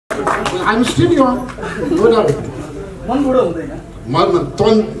I'm still young. No doubt. मन बुढो हुँदैन मन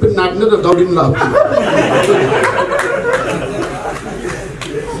तन पनि नाच्ने र दौडिनु लाग्छ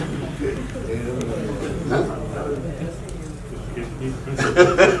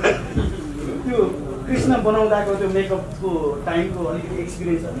त्यो कृष्ण बनाउँदाको त्यो मेकअपको टाइमको अलिकति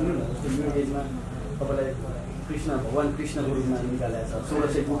एक्सपिरियन्सहरु नि त्यो एजमा तपाईलाई कृष्ण भगवान कृष्णको रूपमा निकालेको छ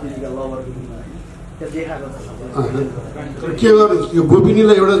 1600 का लभरको रूपमा त्यो देखाएको छ के गर्नु यो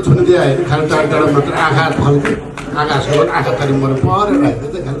गोपिनीलाई एउटा छुन दिए हैन खाली टाढा मात्र आँखा फल्के आकाशको आँखा तरी मर परेर राख्दै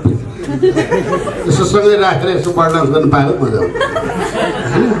त खाली यसो सँगै राखेर यसो बर्दास गर्न पाएको मजा आउँछ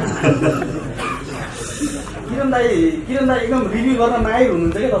किरण दाइ एकदम रिभ्यु गर्न माहिर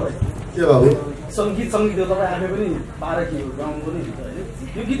हुनुहुन्छ के तपाई के बाबु संगीत हो तपाई आफै पनि 12 कि गाउँ पनि हुन्छ हैन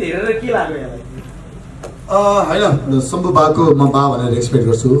यो गीत हेरेर के लाग्यो यहाँलाई हैन शम्भु बाको म बा भनेर एक्सपेक्ट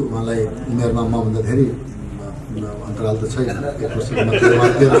गर्छु उहाँलाई उमेरमा मभन्दा धेरै अन्तराल त छैन 1 वर्षको मात्र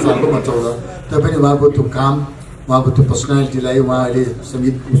 13 सालको म 14 तैपनि उहाँको त्यो काम उहाँको त्यो पर्सनालिटीलाई उहाँ अहिले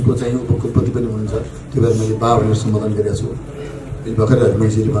सङ्गीत उसको चाहिँ उपकुलपति पनि हुनुहुन्छ त्यो भएर मैले बा भनेर सम्बोधन गरेको छु अहिले भर्खरै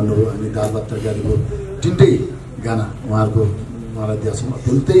मैसेरी भन्नुभयो अनि दाल भात तरकारीको तिनटै गाना उहाँलाई दिएको छौँ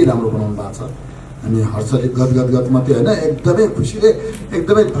अत्यन्तै राम्रो बनाउनु भएको छ अनि हर्षले गदगद मात्रै होइन एकदमै खुसीले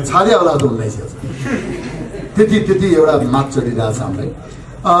एकदमै छाडे होला जस्तो हुँदैछ त्यति एउटा मात चढिरहेको छ हामीलाई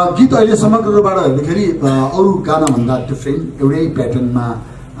गीत अहिले समग्र रूपबाट हेर्दाखेरि अरू गानाभन्दा डिफ्रेन्ट एउटै प्याटर्नमा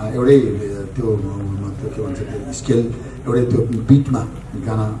एउटै त्यो के भन्छ त्यो स्केल एउटै त्यो बिटमा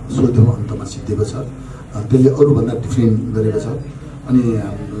गाना सोध्यो अन्तमा सिद्धिएको छ त्यसले अरूभन्दा डिफ्रेन्ट गरेको छ अनि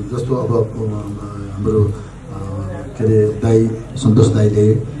जस्तो अब हाम्रो के अरे दाई सन्तोष दाईले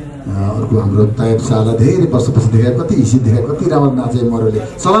अर्को हाम्रो तायब शाहलाई धेरै वर्षपछि देखायो कति हिसी देखायो कति राम्रो नाचे मरले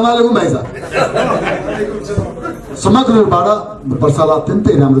सलाम अलैकुम भाइ साहब समग्र रूपबाट वर्षालाई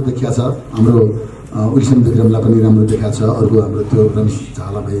अत्यन्तै राम्रो देखिया छ हाम्रो उल्सन विक्रमलाई पनि राम्रो देखाएको छ अर्को हाम्रो त्यो रमेश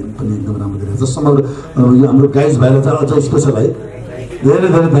झाला भाइ पनि एकदम राम्रो देखाएको छ समग्र यो हाम्रो गाइज भाइलाई चाहिँ अझ स्पेसल है धेरै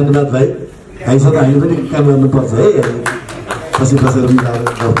धेरै धन्यवाद भाइ भाइसँग हामीले पनि काम गर्नुपर्छ है पछि बसेर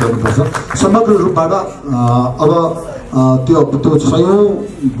गफ गर्नुपर्छ समग्र रूपबाट अब त्यो सयौँ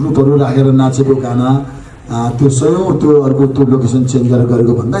ग्रुपहरू राखेर नाचेको गाना त्यो सयौँ त्यो अर्को त्यो लोकेसन चेन्ज गरेर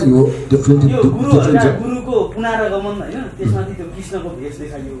गरेको भन्दा यो डिफ्रेन्ट छ गुरुको पुनरागमन हैन त्यसमाथि त्यो कृष्णको भेष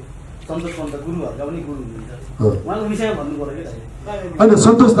देखाइयो सन्तोष पन्त गुरुहरुका पनि गुरु हुनुहुन्छ उहाँको विषयमा भन्नु पर्यो के हैन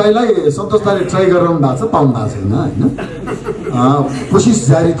सन्तोष दाइले ट्राई गरिरहनु भएको छ पाउनु भएको छैन हैन कोसिस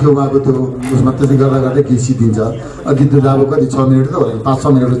जारी थियो उहाँको त्यो उसमा त्यसले गर्दा के सिद्धिन्छ अघि त्यो अब कति 6 मिनेट त होला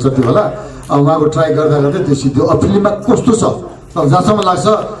 5-6 मिनेट जति होला उहाँको ट्राई गर्दा त्यो सिद्धि फिल्ममा कस्तो छ जहाँसम्म लाग्छ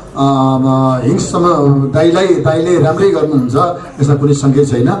हिंससम्म दाइले राम्रै गर्नुहुन्छ यसमा कुनै सङ्केत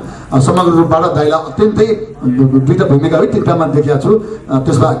छैन समग्र रूपबाट दाइलाई अत्यन्तै दुईटा भूमिका है तिनटामा देखेको छु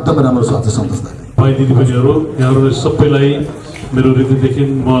त्यसमा एकदम राम्रो छ सन्तोष दाइले भाइ दिदीबहिनीहरू यहाँहरू सबैलाई मेरो हृदयदेखि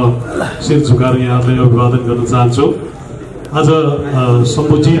म शिर झुकाएर यहाँहरूलाई अभिवादन गर्न चाहन्छु आज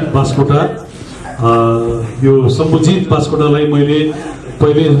शम्भुजित बास्कोटा यो शम्भुजित बास्कोटालाई मैले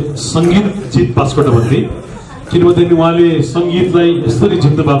पहिले सङ्गीत जित बास्कोटा भन्थेँ किनभने उहाँले सङ्गीतलाई यसरी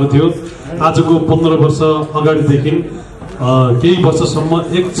जित्नु भएको थियो आजको 15 वर्ष अगाडिदेखि केही वर्षसम्म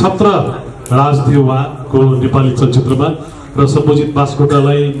एक छत्र राज थियो उहाँको नेपाली चलचित्रमा र शम्भुजित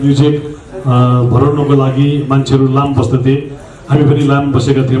बास्कोटालाई म्युजिक भराउनको लागि मान्छेहरू लाम बस्दथे हामी पनि लाम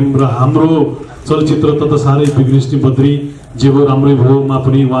बसेका थियौँ र हाम्रो चलचित्र तथा साह्रै बिग्रिष्टि बद्री जे हो राम्रै भोमा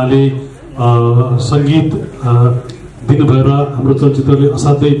पनि उहाँले सङ्गीत दिनुभएर हाम्रो चलचित्रले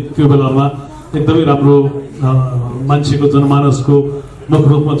असाध्यै त्यो बेलामा एकदमै राम्रो मान्छेको जनमानसको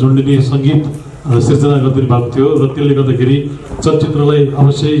मुखरूपमा झुन्डिने सङ्गीत सिर्जना गरिदिनु भएको थियो र त्यसले गर्दाखेरि चलचित्रलाई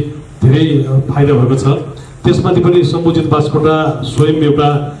अवश्य धेरै फाइदा भएको छ त्यसमाथि पनि शम्भुजित बास्कोटा स्वयं एउटा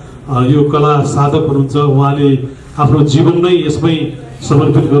यो कला साधक हुनुहुन्छ उहाँले आफ्नो जीवन नै यसमै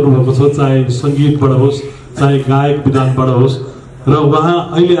समर्पित गर्नुभएको छ चाहे सङ्गीतबाट होस् चाहे गायक विधानबाट होस् र उहाँ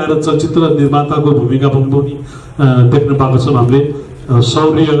अहिले आएर चलचित्र निर्माताको भूमिका पनि देख्न पाएको छौँ हामीले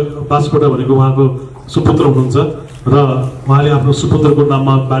शौर्य बास्कोटा भनेको उहाँको सुपुत्र हुनुहुन्छ र उहाँले आफ्नो सुपुत्रको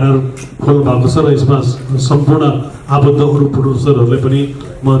नाममा ब्यानर खोल्नु भएको छ र यसमा सम्पूर्ण आबद्ध अरू प्रोड्युसरहरूलाई पनि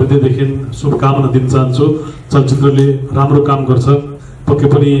म हृदयदेखि शुभकामना दिन चाहन्छु चलचित्रले राम्रो काम गर्छ पक्कै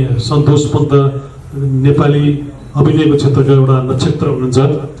पनि सन्तोष पन्त नेपाली अभिनयको क्षेत्रका एउटा नक्षत्र हुनुहुन्छ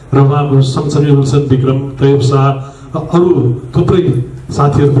र उहाँको सँगसँगै उल्सन विक्रम तयब शाह अरू थुप्रै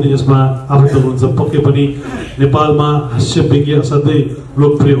साथीहरू पनि यसमा आबद्ध हुनुहुन्छ पक्कै पनि नेपालमा हास्य व्यङ्ग्य असाध्यै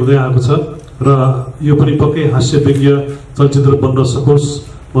लोकप्रिय हुँदै आएको छ र यो पनि पक्कै हास्य व्यङ्ग्य चलचित्र बन्न सकोस्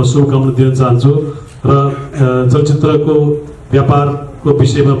म शुभकामना दिन चाहन्छु र चलचित्रको व्यापारको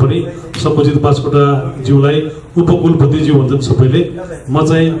विषयमा पनि शम्भुजित बास्कोटाज्यूलाई उपकुलपतिज्यू भन्छन् सबैले म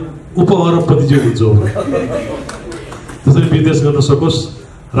चाहिँ उप अरबपतिज्यू हुन्छु त्यसरी विदेश गर्न सकोस्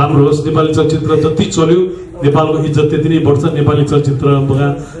राम्रो होस्। नेपाली चलचित्र जति चल्यो नेपालको इज्जत त्यति नै बढ्छ। नेपाली चलचित्रमा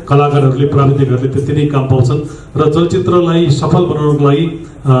कलाकारहरूले प्राविधिकहरूले त्यति नै काम पाउँछन् र चलचित्रलाई सफल बनाउनको लागि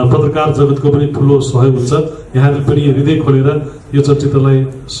पत्रकार जगतको पनि ठुलो सहयोग हुन्छ। यहाँहरूले पनि हृदय खोलेर यो चलचित्रलाई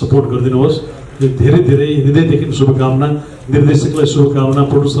सपोर्ट गरिदिनुहोस्। धेरै धेरै हृदयदेखि शुभकामना। निर्देशकलाई शुभकामना,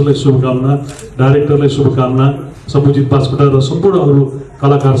 प्रोड्युसरलाई शुभकामना, डाइरेक्टरलाई शुभकामना, सम्बुजित बास्कोटा र सम्पूर्ण अरू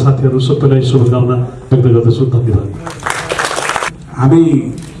कलाकार साथीहरू सबैलाई शुभकामना व्यक्त गर्दछु। धन्यवाद। हामी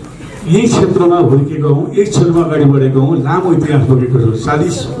यही क्षेत्रमा हुर्केको हौँ, यही क्षेत्रमा अगाडि बढेको हौँ। लामो इतिहास बोकेको छु।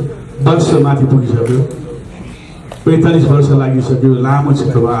 40 वर्ष माथि पुगिसक्यो, 45 वर्ष लागिसक्यो लामो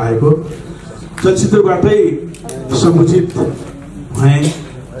क्षेत्रमा आएको। चलचित्रबाटै समुचित भएँ,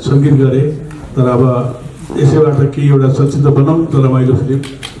 सङ्गीत गरेँ। तर अब यसैबाट केही एउटा चलचित्र बनाउँ त रमाइलो फिल्म।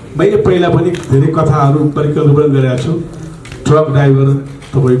 मैले पहिला पनि धेरै कथाहरू परिकल्पना गरेको छु। ट्रक ड्राइभर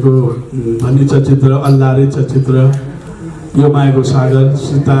तपाईँको भन्ने चलचित्र, अल्लारे चलचित्र, यो मायाको सागर,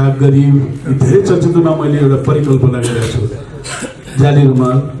 सीता, गरिब, यी धेरै चलचित्रमा मैले एउटा परिकल्पना गरेको छु। जाली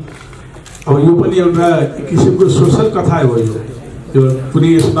रुमाल। अब यो पनि एउटा किसिमको सोसल कथा हो। यो कुनै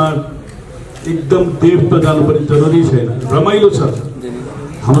यसमा एकदम डेपमा जानुपर्ने जरुरी छैन, रमाइलो छ।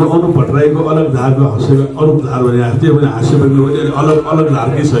 हाम्रो अनु भट्टराईको अलग धारको हाँसेको अरू धार भने त्यो पनि हाँस्य बन्नु भने अलग अलग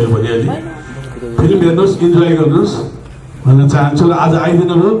धारकै छ यो भने। अलि फिल्म हेर्नुहोस्, इन्जोय गर्नुहोस् भन्न चाहन्छु। र आज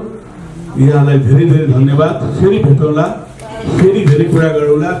आइदिनु भयो, यहाँलाई धेरै धेरै धन्यवाद। फेरि भेटौँला, फेरि धेरै कुरा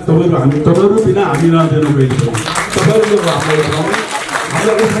गरौँला। तपाईँहरू बिना हामी रहँदैनौँ कहिले पनि। तपाईँहरू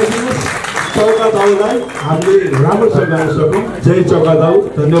हामीलाई उठाइदिनुहोस्। चौका दाउलाई हामीले राम्रोसँग गर्न सकौँ। जय चौका दाउ,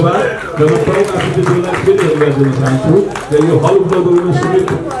 धन्यवाद। र म चौका सुजितलाई फेरि धन्यवाद दिन चाहन्छु। र यो हल उपलब्ध सुमित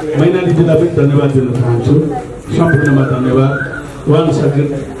मैनालीजीलाई पनि धन्यवाद दिन चाहन्छु। सम्पूर्णमा धन्यवाद। One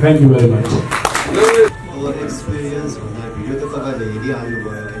second, thank you very much. Experience भन्दा भिडियो त तपाईँले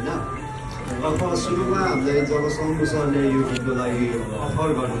हेरिहाल्नुभयो होइन। अब सुरुमा हामीलाई जब शम्भु सरले यो गीतको लागि अफर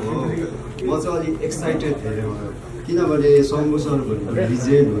गर्नुभयो, म चाहिँ अलिक एक्साइटेड धेरै भयो। किनभने शम्भु सर भन्नु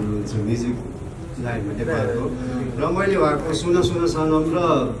लिजेन्ड हुनुहुन्छ म्युजिक लाइनमा नेपालको। र मैले उहाँको सुन सुन सनम र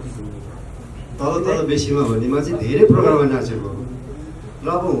तल तल बेसीमा भन्नेमा चाहिँ धेरै प्रोग्राममा नाचेको हो। र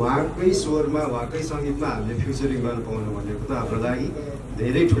अब उहाँकै स्वरमा, उहाँकै सङ्गीतमा हामीले फ्युचरिङ गर्न पाउनु भनेको त हाम्रो लागि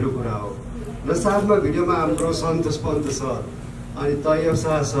धेरै ठुलो कुरा हो। र साथमा भिडियोमा हाम्रो सन्तोष पन्त सर, अनि तैयब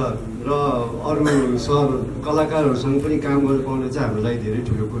शाह सर र अरू सर कलाकारहरूसँग पनि काम गर्न पाउनु चाहिँ हाम्रो लागि धेरै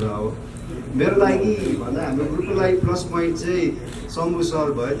ठुलो कुरा हो। मेरो लागि भन्दा हाम्रो ग्रुपको लागि प्लस पोइन्ट चाहिँ शम्भु सर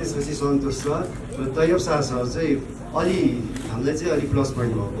भयो, त्यसपछि सन्तोष सर र तैयब शाह सर चाहिँ अलि हामीलाई चाहिँ अलिक प्लस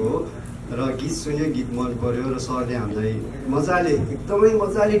पोइन्ट भएको हो। र गीत सुन्यो, गीत मन पऱ्यो र सरले हामीलाई मजाले एकदमै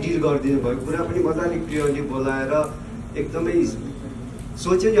मजाले डिल गरिदिनु भयो। कुरा पनि मजाले क्लियरली बोलाएर एकदमै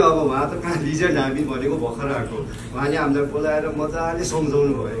सोच्यो नि अब उहाँ त कहाँ लिजेन्ड हामी भनेको भर्खर आएको, उहाँले हामीलाई बोलाएर मजाले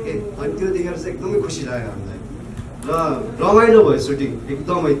सम्झाउनु भयो कि। अनि त्यो देखेर चाहिँ एकदमै खुसी लाग्यो हामीलाई। र रमाइलो भयो सुटिङ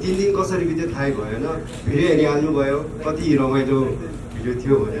एकदमै। 3 दिन कसरी बित्यो थाहै भएन। भिडियो हेरिहाल्नु भयो कति रमाइलो भिडियो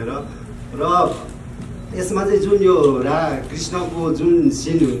थियो भनेर। र यसमा चाहिँ जुन यो कृष्णको जुन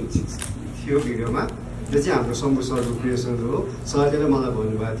सिन थियो भिडियोमा, त्यो चाहिँ हाम्रो शम्भु सरको क्रिएसन हो। सरले नै मलाई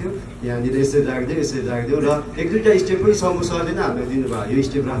भन्नुभएको थियो यहाँनिर यसरी राखिदियो, यसरी राखिदियो। र 1-2टा स्टेप पनि शम्भु सरले नै हामीलाई दिनुभयो, यो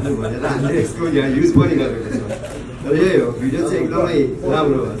स्टेप राख्नु भनेर। हामीले यसको यहाँ युज पनि गरेको छ। र यही हो, भिडियो चाहिँ एकदमै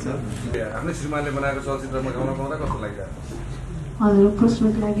राम्रो भएको छ। हाम्रो श्रीमानले बनाएको चलचित्रमा गाउन पाउँदा कस्तो लाग्यो? हजुर,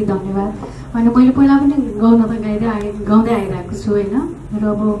 प्रश्नको लागि धन्यवाद। होइन, मैले पहिला पनि गाउन त गाउँदै आइरहेको छु होइन। र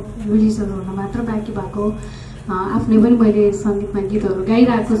अब रिलिजहरू हुन मात्र बाँकी भएको, आफ्नै पनि मैले सङ्गीतमा गीतहरू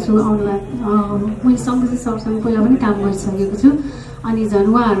गाइरहेको छु। मैले सम्बुजी सरसँग पहिला पनि काम गरिसकेको छु। अनि झन्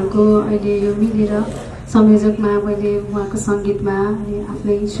उहाँहरूको अहिले यो मिलेर संयोजकमा मैले उहाँको सङ्गीतमा अनि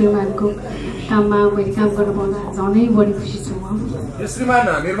आफ्नै श्रीमानको काममा मैले काम गर्न पाउँदा झनै बढी खुसी छु म। श्रीमान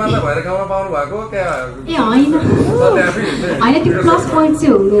निर्माता भएर गाउन पाउनु भएको ए होइन, त्यो प्लस पोइन्ट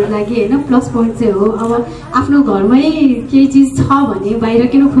चाहिँ हो मेरो लागि होइन। प्लस पोइन्ट चाहिँ हो। अब आफ्नो घरमै केही चिज छ भने बाहिर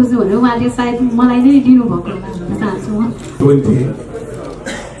किन खोज्नु भने उहाँले सायद मलाई नै दिनुभएको होला भन्न चाहन्छु म।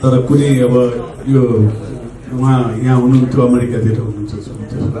 तर कुनै अब यो उहाँ यहाँ हुनुहुन्थ्यो, अमेरिकातिर हुनुहुन्छ,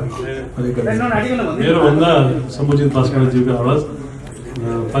 मेरोभन्दा सम्बुजित बास्कोटाज्यूको आवाज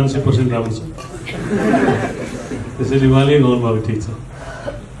 500% राम्रो छ। त्यसैले उहाँले गाउनुभएको ठिक छ।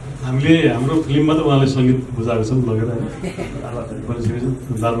 हामीले हाम्रो फिल्ममा त उहाँले सङ्गीत बुझाएको छौँ लगेर बनिसकेको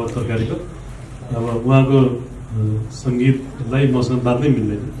छ दाल भात तरकारीको। अब उहाँको सङ्गीतलाई मसँग बाँध्नै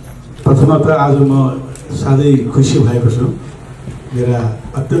मिल्दैन। प्रथमत आज म साह्रै खुसी भएको छु। मेरा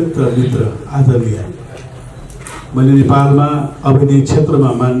अत्यन्त मित्र आदरणीय, मैले नेपालमा अभिनय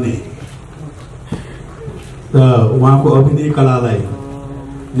क्षेत्रमा मान्ने र उहाँको अभिनय कलालाई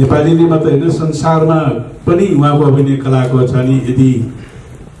नेपालीले मात्र होइन संसारमा पनि उहाँको अभिनय कलाको छ नि यदि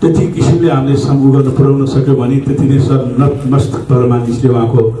त्यति किसिमले हामीले सम्भव गर्न पुर्याउन सक्यो भने त्यति नै सर नतमस्तक मानिसले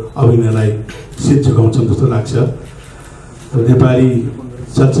उहाँको अभिनयलाई सिर झुकाउँछन् जस्तो लाग्छ। नेपाली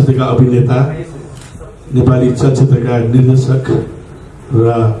चलचित्रका अभिनेता, नेपाली चलचित्रका निर्देशक र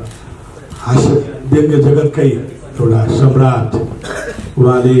हास्य व्यङ्ग्य जगतकै एउटा सम्राट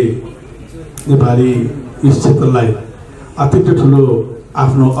उहाँले नेपाली यस क्षेत्रलाई अत्यन्त ठुलो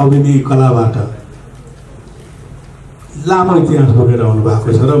आफ्नो अभिनय कलाबाट लामो इतिहास बोकेर आउनु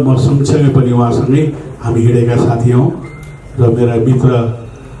भएको छ र म सँगसँगै पनि उहाँसँगै हामी हिँडेका साथी हौँ र मेरा मित्र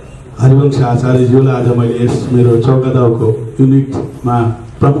हरिवंश आचार्यज्यूलाई आज मैले यस मेरो चौका दाउको युनिटमा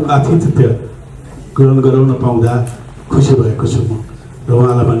प्रमुख आतिथ्य ग्रहण गराउन पाउँदा खुसी भएको छु म र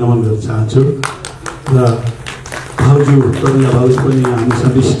उहाँलाई म नमन गर्न चाहन्छु। र भाउजू प्रमिला भाउजू पनि हामी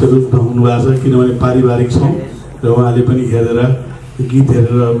सन्निष्ठ रूपमा हुनुभएको छ किनभने पारिवारिक छौँ र उहाँले पनि हेरेर गीत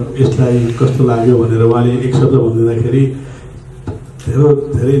हेरेर यसलाई कस्तो लाग्यो भनेर उहाँले एक शब्द भनिदिँदाखेरि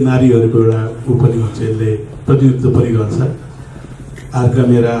धेरै नारीहरूको एउटा ऊ पनि हुन्छ, यसले प्रतिनिधित्व पनि गर्छ। अर्का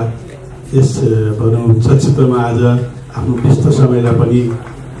मेरा यस भनौँ चलचित्रमा आज आफ्नो व्यस्त समयलाई पनि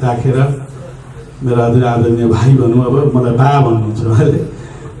राखेर मेरा हजुर आदरणीय भाइ भनौँ, अब मलाई बा भन्नुहुन्छ उहाँले,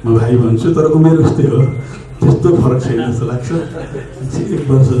 म भाइ भन्छु तर उमेर उस्तै हो, त्यस्तो फरक छैन जस्तो लाग्छ। 1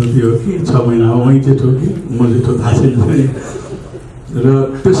 वर्ष जति हो कि 6 महिना हो, उहीँ जेठो कि म जेठो थाहा छैन। र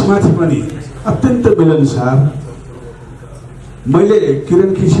त्यसमाथि पनि अत्यन्त मिलनसार मैले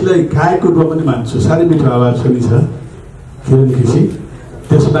किरण खिसीलाई गायकको रूपमा पनि मान्छु, साह्रै मिठो आवाज पनि छ किरण खिसी।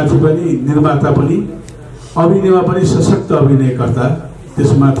 त्यसमाथि पनि निर्माता पनि, अभिनयमा पनि सशक्त अभिनयकर्ता,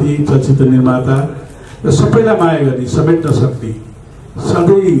 त्यसमाथि चलचित्र निर्माता र सबैलाई माया गर्ने, समेट्न सक्ने,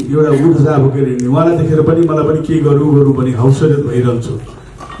 सधैँ एउटा ऊर्जा बोकेर हिँड्ने। उहाँलाई देखेर पनि मलाई पनि के गरौँ पनि हौसला भइरहन्छु,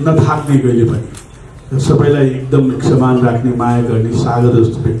 नथाक्ने कहिले पनि, र सबैलाई एकदम समान राख्ने, माया गर्ने सागर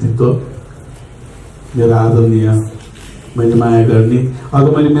जस्तो व्यक्तित्व मेरो आदरणीय, मैले माया गर्ने। अझ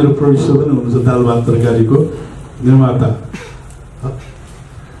मैले मेरो प्रोड्युसर पनि हुनुहुन्छ दाल भात तरकारीको निर्माता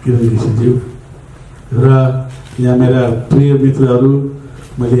किरण घिसिज्यू र यहाँ मेरा प्रिय मित्रहरू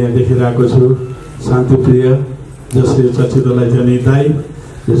मैले यहाँ देखिरहेको छु, शान्तिप्रिय जसले चलचित्रलाई जाने दाई,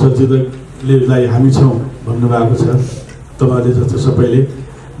 यो चलचित्रले हामी छौँ भन्नुभएको छ तपाईँले जस्तो सबैले।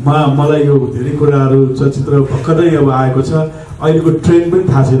 मलाई यो धेरै कुराहरू चलचित्र भर्खरै अब आएको छ, अहिलेको ट्रेन्ड पनि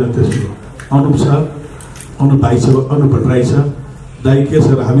थाहा छैन त्यसको। अनुप छ, अनुप भाइ छ, अनुप भट्टराई छ, दाई के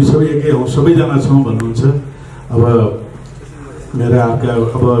छ, हामी सबै एकै हौँ, सबैजना छौँ भन्नुहुन्छ। अब मेरा अर्का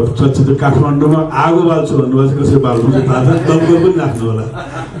अब चलचित्र काठमाडौँमा आगो बाल्छु भन्नुभएको छ, कसरी बाल्नु थाहा छ, दमकल पनि राख्नु होला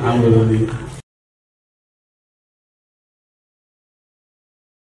हाम्रो